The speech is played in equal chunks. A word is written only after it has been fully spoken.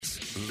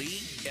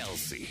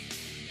Kelsey.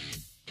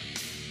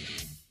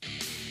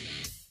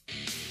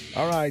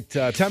 All right,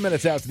 10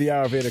 minutes after the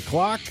hour of 8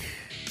 o'clock.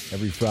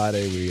 Every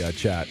Friday we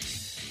chat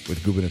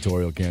with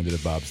gubernatorial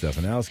candidate Bob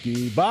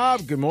Stefanowski.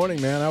 Bob, good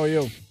morning, man. How are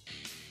you?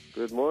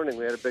 Good morning.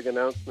 We had a big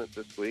announcement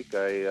this week.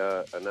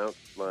 I announced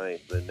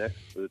the next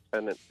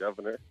lieutenant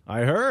governor.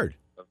 I heard.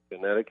 Of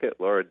Connecticut,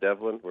 Laura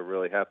Devlin. We're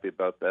really happy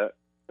about that.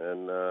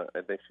 And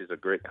I think she's a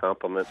great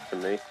compliment to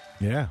me.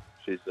 Yeah.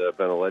 She's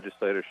been a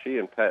legislator. She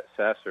and Pat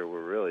Sasser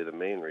were really the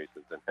main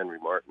reasons, and Henry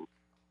Martin,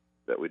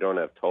 that we don't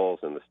have tolls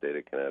in the state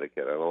of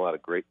Connecticut. And a lot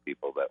of great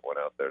people that went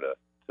out there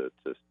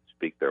to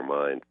speak their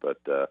mind. But,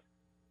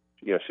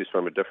 she's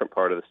from a different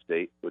part of the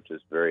state, which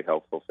is very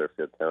helpful.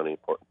 Fairfield County,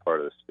 important part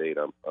of the state.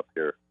 I'm up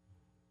here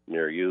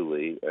near you,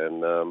 Lee.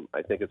 And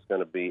I think it's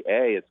going to be,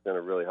 it's going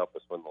to really help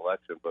us win the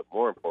election. But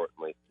more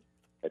importantly,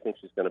 I think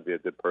she's going to be a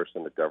good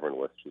person to govern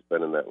with. She's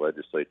been in that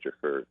legislature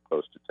for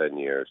close to 10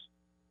 years.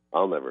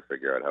 I'll never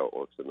figure out how it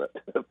works in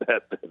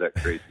that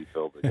crazy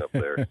building up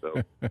there.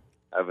 So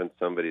having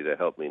somebody to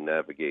help me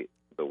navigate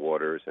the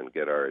waters and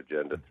get our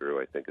agenda through,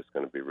 I think is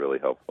going to be really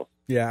helpful.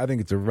 Yeah, I think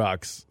it's a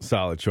rock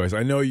solid choice.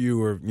 I know you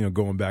were,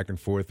 going back and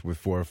forth with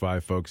 4 or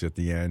 5 folks at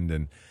the end,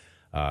 and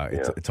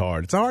it's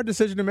hard. It's a hard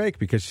decision to make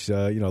because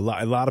a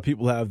lot of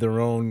people have their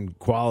own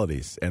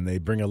qualities and they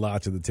bring a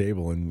lot to the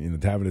table,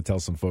 and having to tell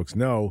some folks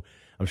no,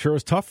 I'm sure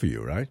it's tough for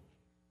you, right?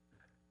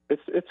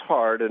 It's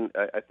hard, and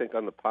I think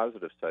on the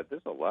positive side,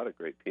 there's a lot of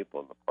great people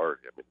in the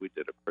party. I mean, we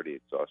did a pretty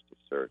exhaustive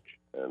search,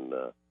 and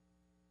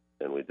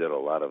we did a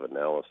lot of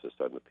analysis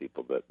on the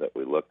people that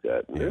we looked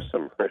at. And there's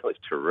some really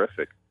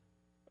terrific,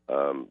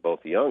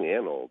 both young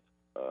and old,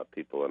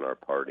 people in our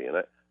party. And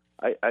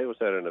I was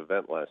at an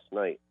event last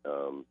night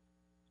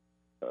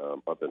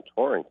up in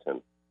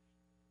Torrington,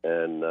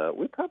 and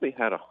we probably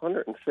had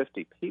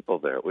 150 people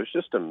there. It was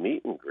just a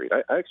meet and greet.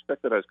 I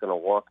expected I was going to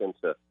walk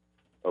into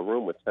a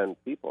room with 10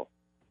 people.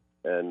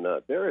 And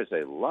there is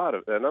a lot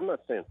of, and I'm not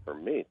saying for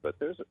me, but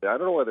I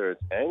don't know whether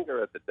it's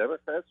anger at the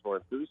Democrats or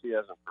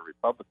enthusiasm for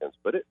Republicans,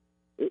 but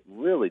it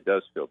really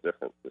does feel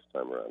different this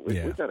time around.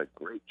 We've got a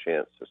great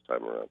chance this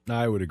time around.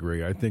 I would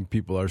agree. I think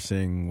people are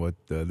seeing what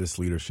this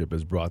leadership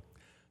has brought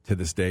to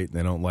the state.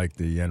 They don't like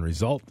the end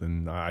result,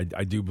 and I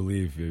do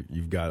believe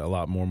you've got a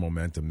lot more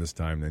momentum this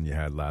time than you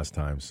had last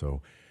time.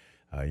 So,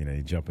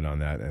 you're jumping on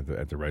that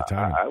at the right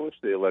time. I wish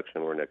the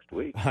election were next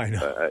week. I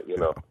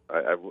know.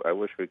 I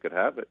wish we could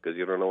have it because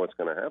you don't know what's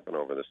going to happen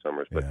over the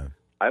summers. But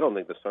I don't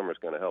think the summer's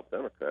going to help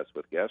Democrats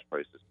with gas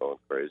prices going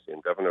crazy.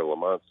 And Governor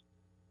Lamont's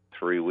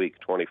 3-week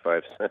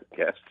 25-cent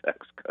gas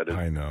tax cut is,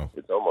 I know.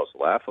 It's almost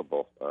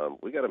laughable.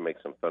 We got to make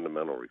some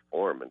fundamental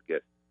reform and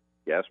get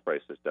gas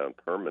prices down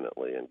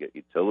permanently and get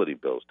utility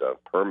bills down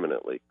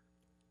permanently.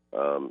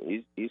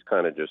 He's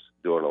kind of just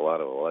doing a lot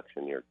of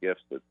election year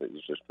gifts that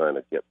he's just trying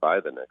to get by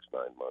the next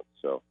 9 months.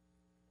 So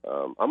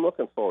I'm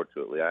looking forward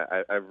to it, Lee.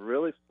 I've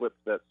really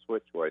flipped that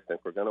switch where I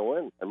think we're going to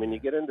win. I mean, you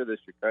get into this,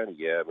 you're kind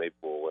of, maybe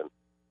we'll win.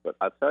 But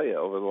I'll tell you,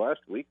 over the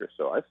last week or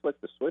so, I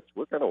flipped the switch.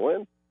 We're going to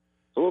win.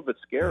 It's a little bit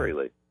scary,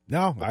 Lee.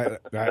 No,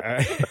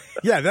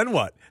 then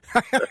what?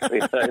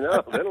 I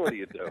know. Then what do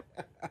you do?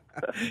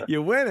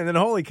 You win, and then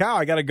holy cow,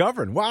 I got to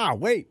govern. Wow,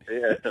 wait.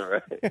 Yeah,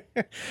 right.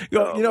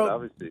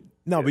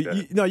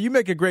 You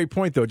make a great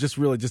point though. Just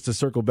to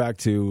circle back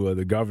to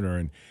the governor,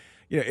 and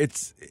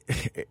it's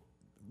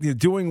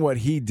doing what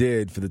he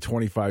did for the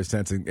 25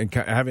 cents and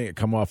having it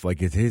come off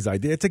like it's his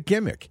idea. It's a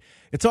gimmick.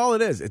 It's all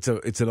it is. It's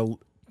an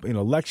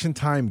election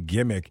time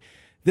gimmick.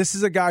 This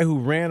is a guy who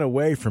ran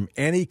away from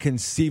any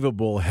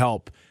conceivable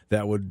help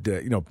that would,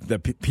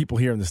 people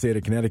here in the state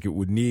of Connecticut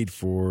would need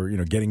for,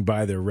 getting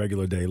by their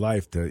regular day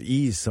life to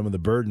ease some of the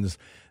burdens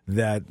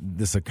that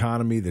this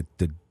economy, the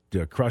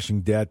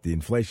crushing debt, the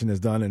inflation has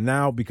done. And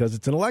now, because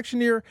it's an election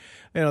year,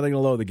 they're going to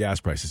lower the gas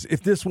prices.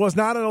 If this was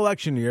not an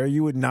election year,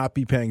 you would not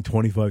be paying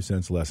 25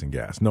 cents less in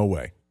gas. No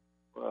way.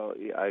 Well,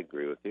 yeah, I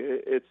agree with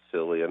you. It's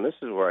silly. And this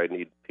is where I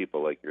need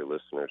people like your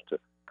listeners to,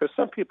 because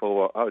some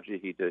people,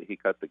 he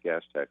cut the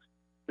gas tax.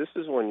 This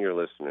is when your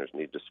listeners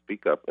need to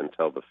speak up and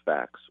tell the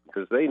facts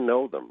because they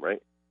know them,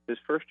 right? His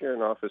first year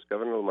in office,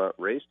 Governor Lamont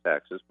raised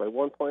taxes by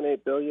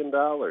 $1.8 billion.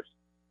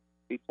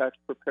 He taxed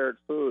prepared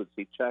foods.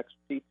 He taxed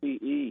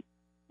PPE.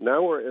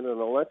 Now we're in an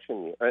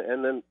election year.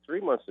 And then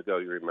 3 months ago,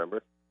 you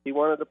remember, he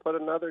wanted to put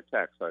another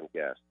tax on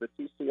gas, the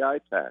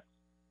TCI tax.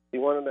 He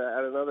wanted to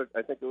add another,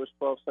 I think it was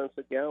 12 cents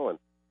a gallon.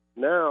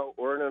 Now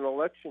we're in an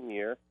election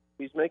year.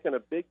 He's making a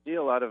big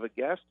deal out of a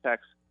gas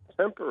tax,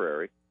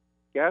 temporary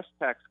gas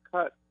tax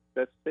cut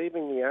that's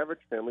saving the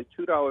average family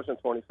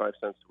 $2.25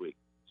 a week.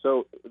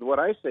 So what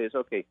I say is,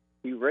 okay,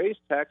 he raised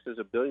taxes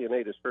 $1.8 billion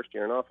his first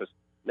year in office.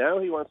 Now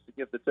he wants to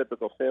give the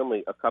typical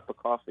family a cup of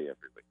coffee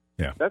every week.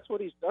 Yeah. That's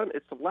what he's done.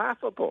 It's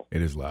laughable.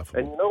 It is laughable.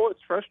 And you know what's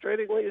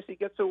frustratingly is he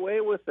gets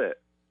away with it.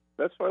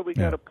 That's why we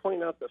got to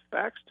point out the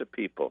facts to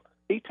people.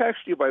 He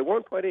taxed you by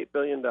 $1.8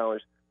 billion.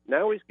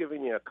 Now he's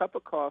giving you a cup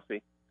of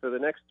coffee for the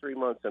next 3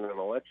 months in an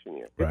election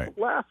year. It's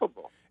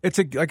laughable.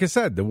 Like I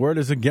said, the word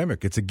is a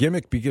gimmick. It's a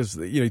gimmick because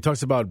he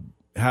talks about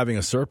having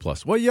a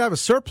surplus? Well, you have a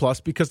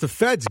surplus because the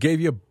feds gave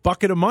you a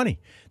bucket of money.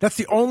 That's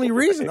the only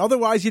reason.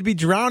 Otherwise, you'd be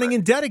drowning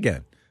in debt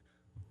again.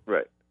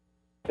 Right.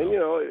 And,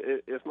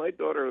 if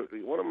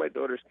one of my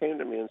daughters came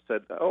to me and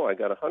said, oh, I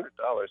got $100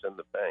 in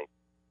the bank,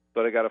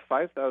 but I got a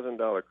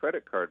 $5,000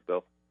 credit card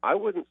bill, I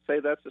wouldn't say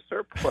that's a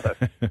surplus.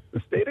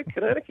 The state of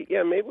Connecticut,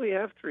 maybe we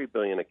have $3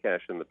 billion of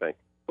cash in the bank,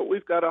 but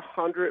we've got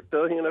 $100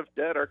 billion of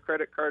debt. Our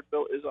credit card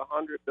bill is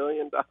 $100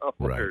 billion.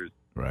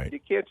 Right. You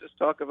can't just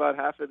talk about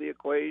half of the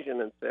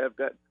equation and say I've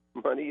got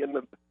money in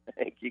the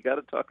bank. You got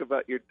to talk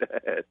about your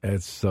debt.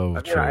 It's so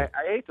true. I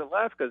hate to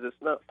laugh because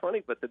it's not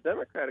funny, but the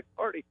Democratic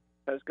Party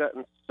has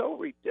gotten so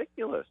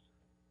ridiculous.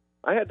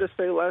 I had to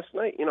say last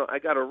night, I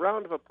got a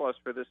round of applause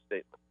for this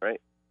statement,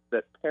 right?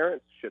 That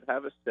parents should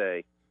have a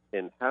say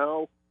in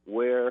how,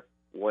 where,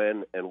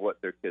 when, and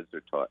what their kids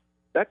are taught.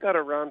 That got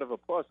a round of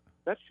applause.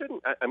 That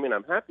shouldn't,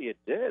 I'm happy it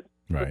did,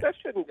 right. But that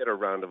shouldn't get a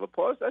round of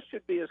applause. That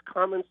should be as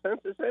common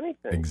sense as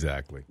anything.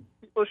 Exactly.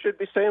 People should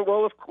be saying,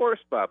 well, of course,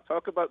 Bob,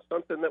 talk about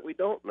something that we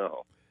don't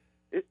know.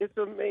 It's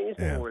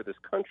amazing where this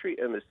country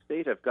and this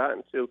state have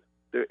gotten to.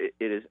 It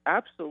is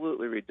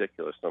absolutely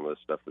ridiculous, some of the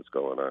stuff that's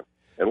going on.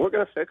 And we're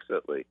going to fix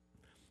it, Lee.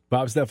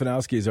 Bob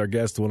Stefanowski is our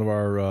guest. One of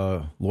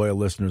our loyal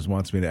listeners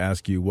wants me to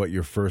ask you what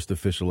your first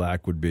official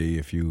act would be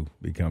if you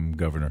become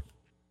governor.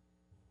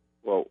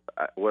 Well,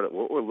 what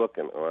we're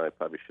looking, I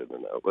probably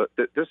shouldn't know, but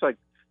there's like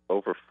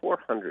over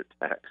 400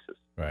 taxes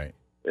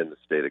in the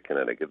state of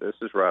Connecticut. This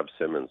is Rob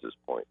Simmons'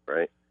 point,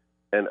 right?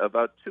 And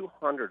about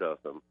 200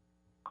 of them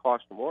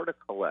cost more to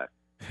collect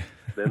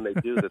than they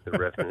do that the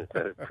revenue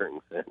that it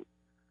brings in.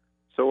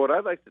 So what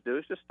I'd like to do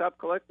is just stop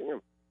collecting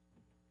them.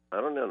 I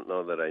don't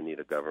know that I need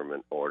a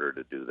government order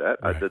to do that.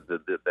 Right.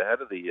 The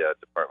head of the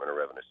Department of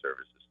Revenue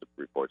Services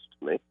reports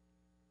to me.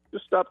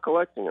 Just stop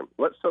collecting them.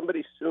 Let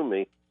somebody sue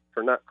me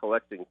for not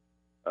collecting,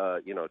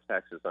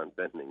 taxes on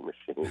vending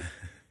machines.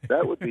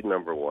 That would be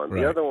number one.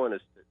 Right. The other one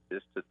is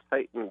to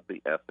tighten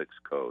the ethics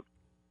code.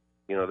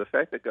 The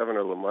fact that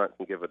Governor Lamont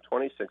can give a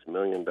 $26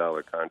 million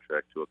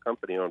contract to a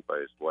company owned by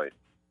his wife,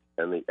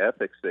 and the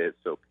ethics say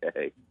it's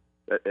okay.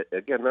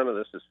 Again, none of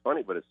this is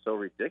funny, but it's so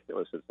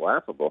ridiculous, it's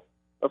laughable.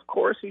 Of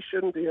course he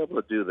shouldn't be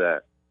able to do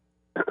that.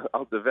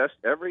 I'll divest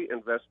every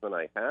investment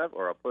I have,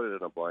 or I'll put it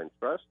in a blind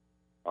trust.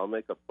 I'll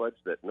make a pledge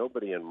that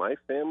nobody in my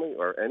family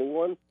or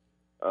anyone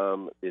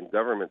in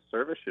government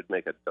service should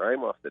make a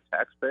dime off the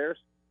taxpayers,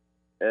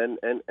 and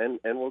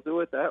we'll do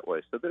it that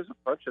way. So there's a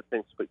bunch of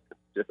things we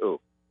can do.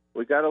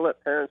 We got to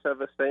let parents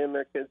have a say in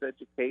their kids'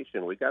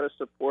 education. We got to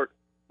support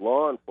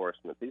law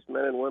enforcement. These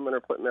men and women are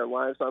putting their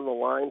lives on the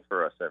line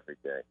for us every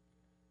day.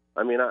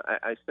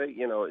 I say,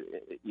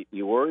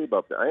 you worry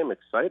about that. I am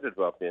excited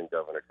about being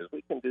governor because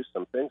we can do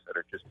some things that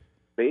are just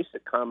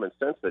basic common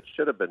sense that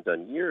should have been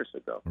done years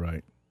ago.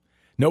 Right.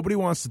 Nobody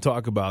wants to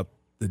talk about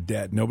the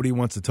debt. Nobody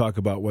wants to talk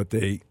about what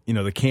the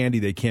candy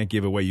they can't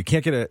give away. You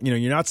can't get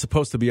you're not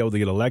supposed to be able to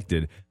get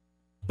elected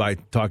by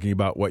talking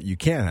about what you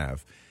can't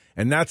have.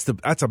 And that's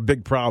a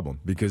big problem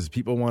because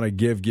people want to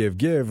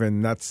give,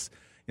 and that's,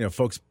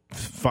 folks,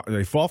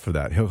 they fall for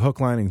that. Hook,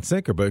 line, and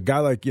sinker. But a guy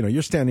like,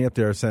 you're standing up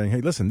there saying,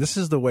 hey, listen, this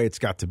is the way it's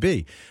got to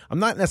be. I'm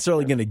not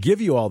necessarily going to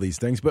give you all these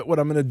things, but what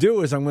I'm going to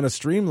do is I'm going to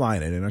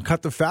streamline it and I'll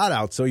cut the fat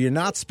out so you're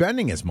not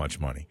spending as much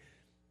money.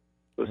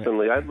 Listen,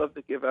 Lee, I'd love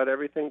to give out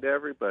everything to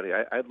everybody.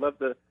 I'd love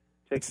to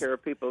take care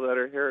of people that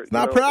are here. It's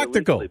not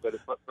practical. Illegally,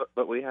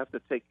 but we have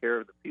to take care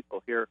of the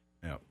people here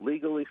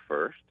legally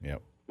first.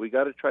 Yep. We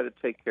got to try to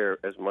take care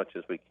as much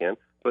as we can,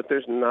 but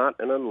there's not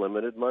an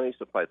unlimited money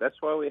supply. That's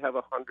why we have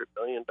 $100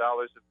 billion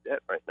of debt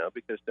right now,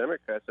 because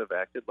Democrats have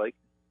acted like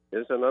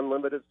there's an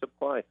unlimited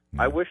supply.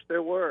 I wish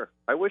there were.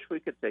 I wish we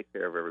could take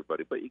care of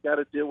everybody, but you got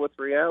to deal with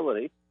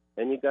reality,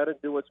 and you got to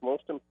do what's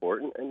most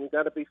important, and you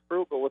got to be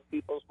frugal with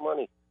people's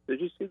money.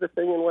 Did you see the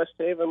thing in West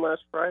Haven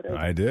last Friday?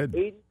 I did.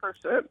 80%.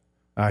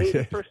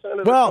 80%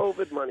 of the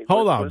COVID money.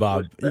 Hold on,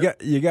 Bob.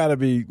 You got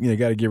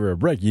to give her a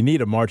break. You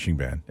need a marching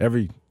band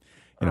every.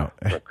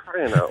 For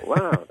crying out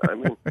loud! I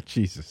mean,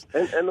 Jesus.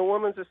 And the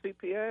woman's a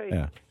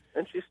CPA,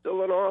 and she's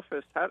still in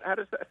office. How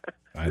does that?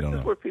 I don't know. This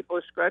is where people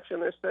are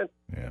scratching their head.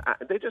 Yeah.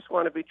 They just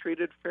want to be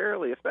treated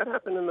fairly. If that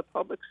happened in the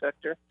public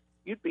sector,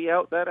 you'd be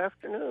out that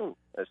afternoon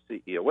as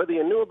CEO, whether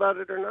you knew about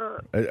it or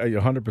not.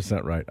 You're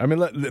 100% right. I mean,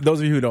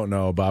 those of you who don't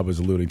know, Bob was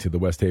alluding to the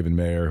West Haven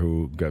mayor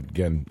who got,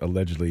 again,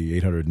 allegedly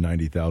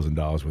 $890,000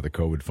 worth of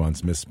COVID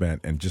funds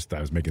misspent. And I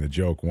was making a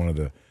joke. One of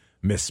the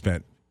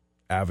misspent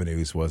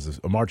avenues was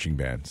a marching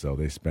band. So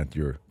they spent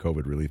your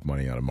COVID relief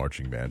money on a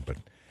marching band. But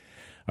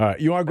all right,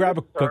 you want to grab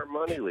it's our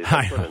money, Lee.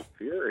 That's what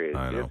infuriates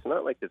you. It's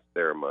not like it's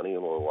their money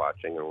and we're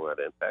watching and we're not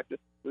impacted.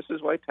 This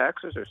is why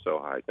taxes are so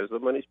high, because the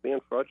money's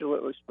being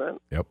fraudulently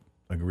spent. Yep.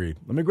 Agreed.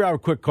 Let me grab a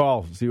quick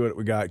call, see what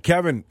we got.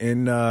 Kevin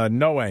in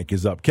Noank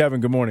is up. Kevin,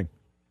 good morning.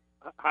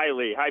 Hi,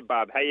 Lee. Hi,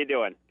 Bob. How you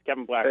doing?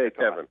 Kevin Black. Hey,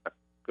 Kevin.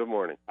 Good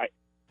morning.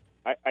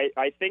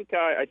 I think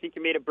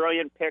you made a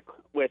brilliant pick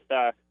with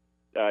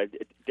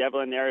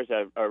Devlin there as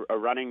a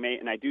running mate,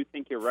 and I do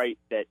think you're right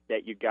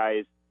that you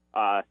guys,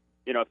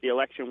 if the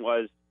election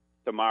was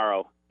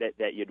tomorrow,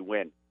 that you'd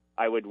win.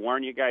 I would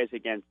warn you guys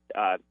against,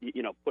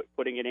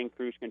 putting it in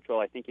cruise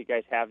control. I think you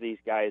guys have these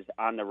guys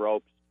on the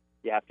ropes.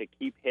 You have to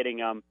keep hitting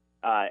them.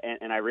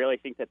 And I really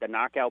think that the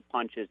knockout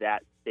punch is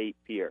at State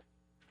Pier.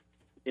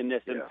 In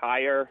this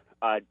entire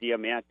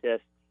Diamantis,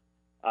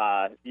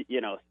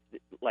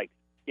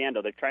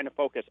 scandal, they're trying to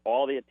focus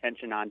all the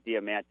attention on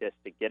Diamantis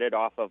to get it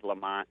off of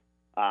Lamont.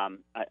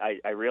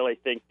 I really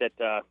think that,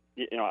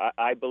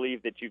 I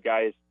believe that you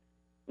guys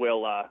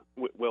will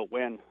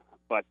win,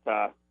 but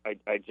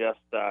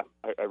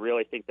I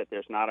really think that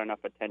there's not enough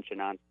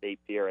attention on State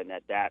Pier, and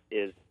that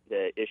is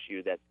the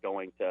issue that's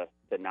going to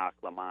knock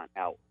Lamont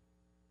out.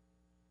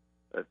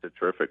 That's a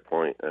terrific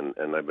point,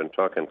 and I've been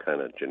talking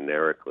kind of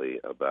generically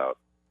about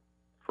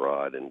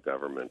fraud in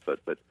government, but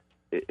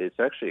it's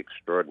actually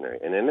extraordinary.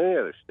 And in any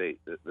other state,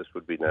 this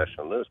would be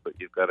national news, but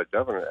you've got a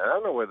governor. I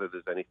don't know whether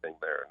there's anything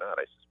there or not.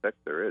 I suspect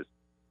there is.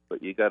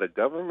 But you got a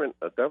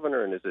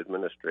governor and his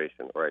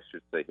administration, or I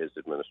should say his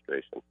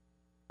administration,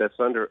 that's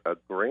under a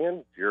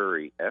grand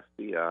jury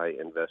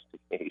FBI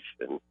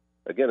investigation.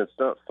 Again, it's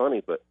not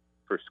funny, but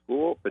for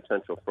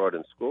potential fraud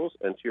in schools,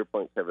 and to your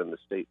point, Kevin, the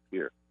State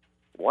Pier.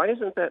 Why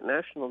isn't that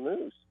national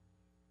news?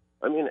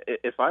 I mean,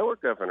 if I were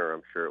governor,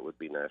 I'm sure it would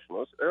be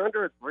national. They're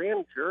under a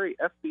grand jury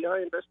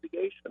FBI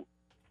investigation.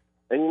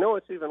 And you know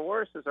what's even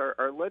worse is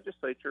our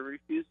legislature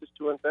refuses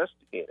to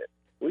investigate it.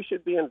 We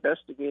should be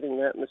investigating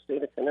that in the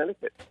state of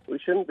Connecticut. We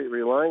shouldn't be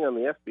relying on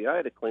the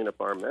FBI to clean up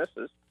our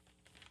messes.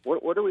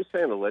 What are we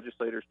saying? The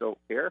legislators don't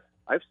care?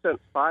 I've sent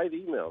 5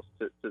 emails,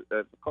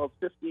 called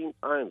 15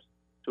 times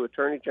to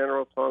Attorney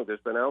General Tong. There's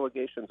been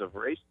allegations of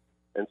race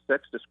and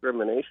sex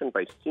discrimination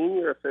by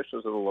senior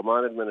officials of the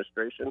Lamont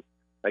administration.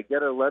 I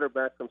get a letter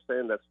back from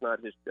saying that's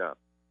not his job.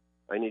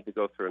 I need to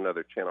go through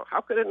another channel.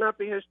 How could it not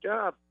be his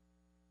job?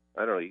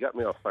 I don't know. You got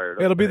me all fired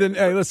up. It'll be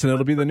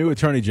the new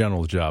Attorney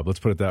General's job. Let's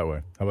put it that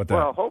way. How about that?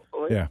 Well,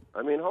 hopefully. Yeah.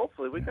 I mean,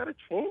 hopefully. We got to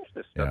change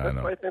this stuff. Yeah,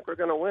 that's why I think we're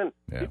going to win.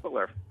 Yeah. People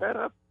are fed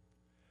up.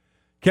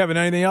 Kevin,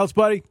 anything else,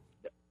 buddy?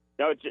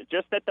 No,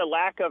 just that the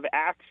lack of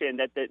action,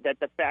 that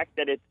the fact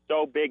that it's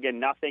so big and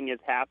nothing is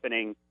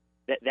happening,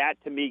 that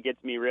to me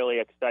gets me really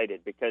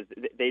excited because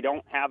they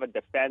don't have a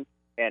defense,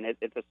 and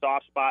it's a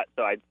soft spot.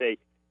 So I'd say,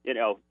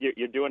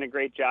 you're doing a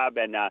great job,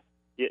 and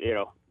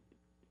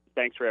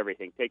thanks for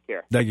everything. Take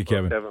care. Thank you,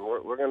 Kevin. Kevin,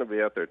 we're going to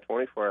be out there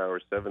 24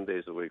 hours, 7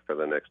 days a week for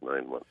the next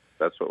 9 months.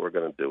 That's what we're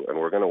going to do, and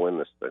we're going to win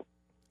this thing.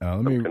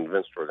 I'm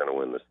convinced we're going to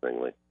win this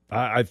thing, Lee.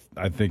 I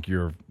think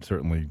you're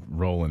certainly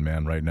rolling,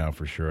 man, right now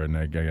for sure. And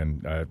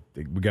again,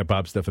 we got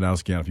Bob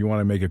Stefanowski on. If you want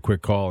to make a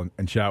quick call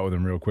and chat with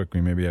him real quick, we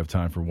maybe have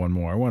time for one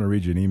more. I want to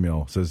read you an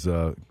email. It says,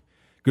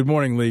 good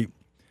morning, Lee.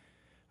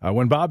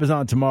 When Bob is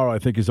on tomorrow, I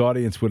think his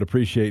audience would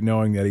appreciate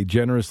knowing that he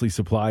generously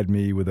supplied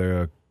me with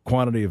a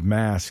quantity of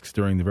masks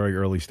during the very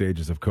early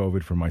stages of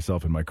COVID for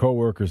myself and my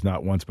coworkers,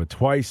 not once but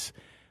twice.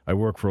 I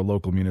work for a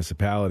local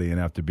municipality,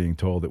 and after being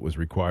told it was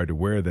required to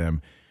wear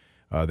them,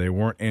 they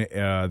weren't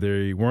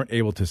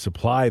able to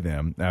supply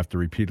them. After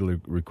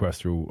repeated requests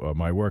through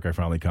my work, I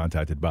finally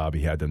contacted Bob.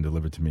 He had them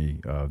delivered to me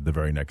the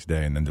very next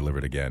day and then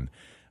delivered again.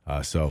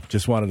 So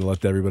just wanted to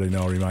let everybody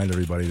know, remind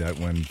everybody that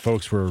when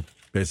folks were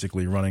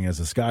basically running as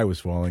the sky was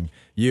falling,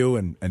 you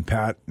and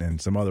Pat and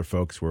some other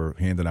folks were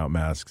handing out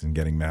masks and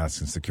getting masks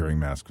and securing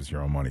masks with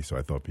your own money. So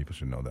I thought people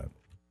should know that.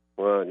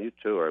 Well, you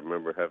too. I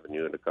remember having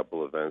you at a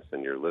couple events,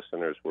 and your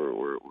listeners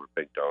were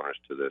big donors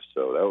to this.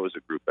 So that was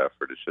a group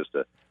effort. It's just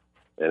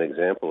an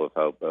example of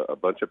how a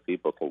bunch of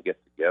people can get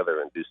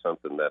together and do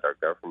something that our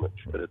government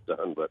should have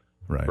done, but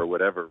for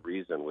whatever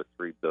reason, with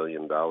 $3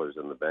 billion in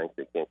the bank,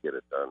 they can't get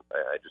it done.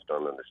 I just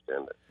don't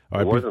understand it.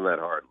 It wasn't that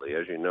hard, Lee.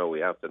 As you know, we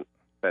have to.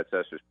 Pat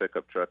Sesser's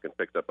pickup truck and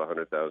picked up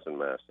 100,000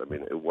 masks. I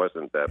mean, it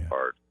wasn't that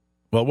hard.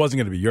 Well, it wasn't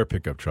going to be your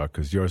pickup truck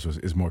because yours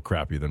is more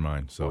crappy than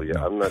mine. So well, yeah,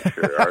 no. I'm not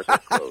sure. Ours is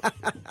close.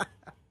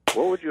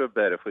 What would you have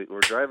bet if we were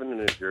driving to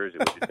New Jersey?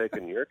 Would you take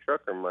in your truck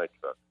or my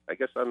truck? I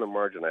guess on the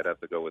margin, I'd have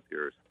to go with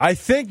yours. I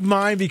think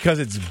mine because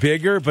it's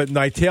bigger, but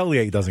my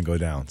tailgate doesn't go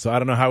down. So I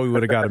don't know how we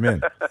would have got him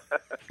in.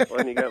 Well,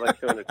 and you got like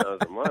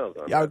 200,000 miles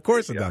on it. Yeah, of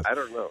course it does. I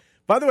don't know.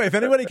 By the way, if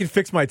anybody can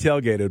fix my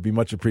tailgate, it would be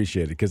much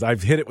appreciated because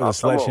I've hit it with a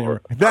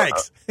sledgehammer.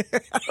 Thanks.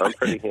 I'm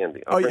pretty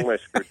handy. I'll bring my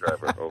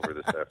screwdriver over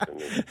this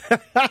afternoon.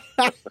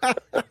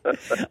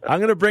 I'm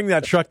going to bring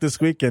that truck this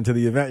weekend to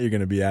the event you're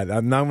going to be at.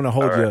 I'm going to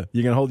hold you.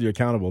 You're going to hold you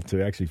accountable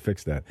to actually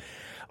fix that.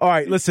 All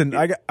right, listen.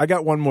 I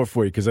got one more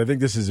for you because I think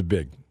this is a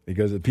big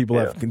because people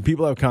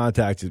have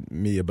contacted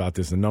me about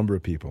this. A number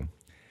of people.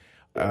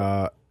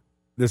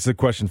 This is a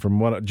question from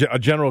a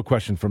general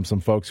question from some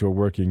folks who are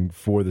working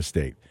for the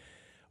state.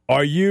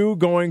 Are you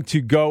going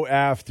to go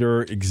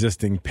after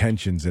existing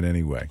pensions in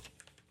any way?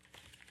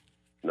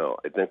 No,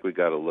 I think we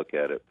got to look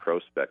at it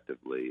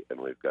prospectively, and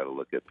we've got to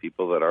look at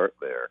people that aren't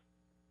there.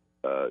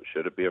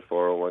 Should it be a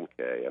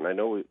 401k? And I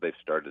know they've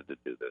started to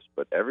do this,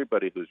 but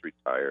everybody who's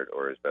retired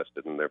or is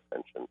vested in their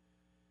pension,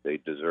 they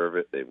deserve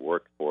it. They've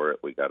worked for it.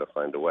 We got to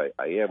find a way.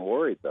 I am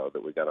worried, though,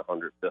 that we got a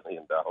 $100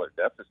 billion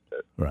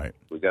deficit. Right.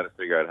 We got to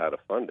figure out how to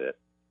fund it.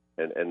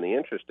 And the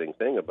interesting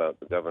thing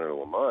about the governor of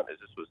Lamont is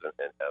this was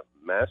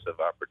a massive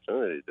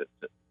opportunity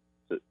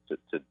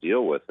to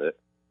deal with it.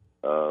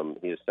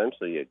 He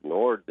essentially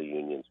ignored the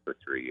unions for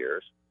 3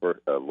 years for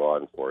law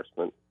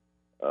enforcement,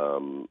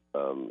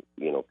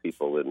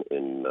 people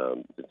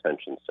in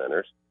detention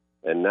centers.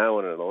 And now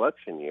in an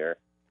election year,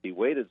 he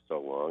waited so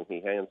long, he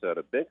hands out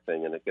a big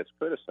thing, and it gets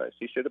criticized.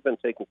 He should have been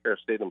taking care of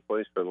state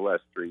employees for the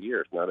last 3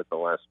 years, not at the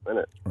last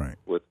minute, right?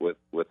 With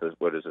what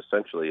is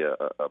essentially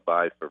a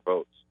buy for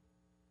votes.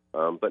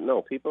 But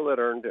no, people that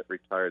earned it,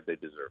 retired, they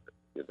deserve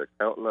it. They're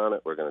counting on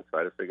it. We're going to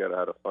try to figure out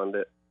how to fund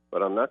it.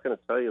 But I'm not going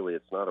to tell you, Lee,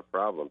 it's not a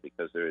problem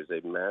because there is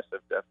a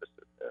massive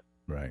deficit there.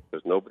 Right.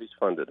 Because nobody's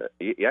funded it.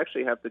 You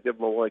actually have to give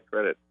Malloy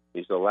credit.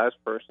 He's the last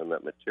person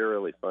that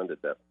materially funded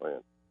that plan.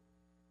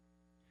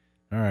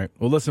 All right.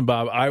 Well, listen,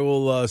 Bob, I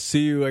will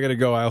see you. I got to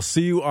go. I'll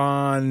see you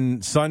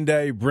on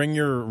Sunday. Bring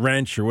your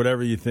wrench or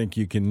whatever you think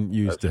you can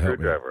use to help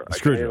me. I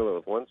can handle it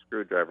with one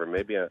screwdriver,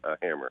 maybe a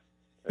hammer.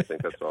 I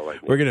think that's all I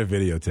need. We're going to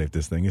videotape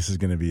this thing. This is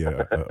going to be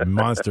a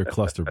monster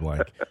cluster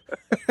blank.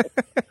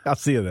 I'll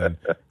see you then.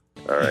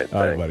 All right.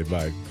 All right, buddy.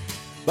 Bye.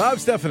 Bob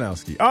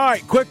Stefanowski. All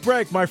right, quick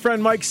break. My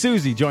friend Mike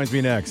Susie joins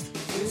me next.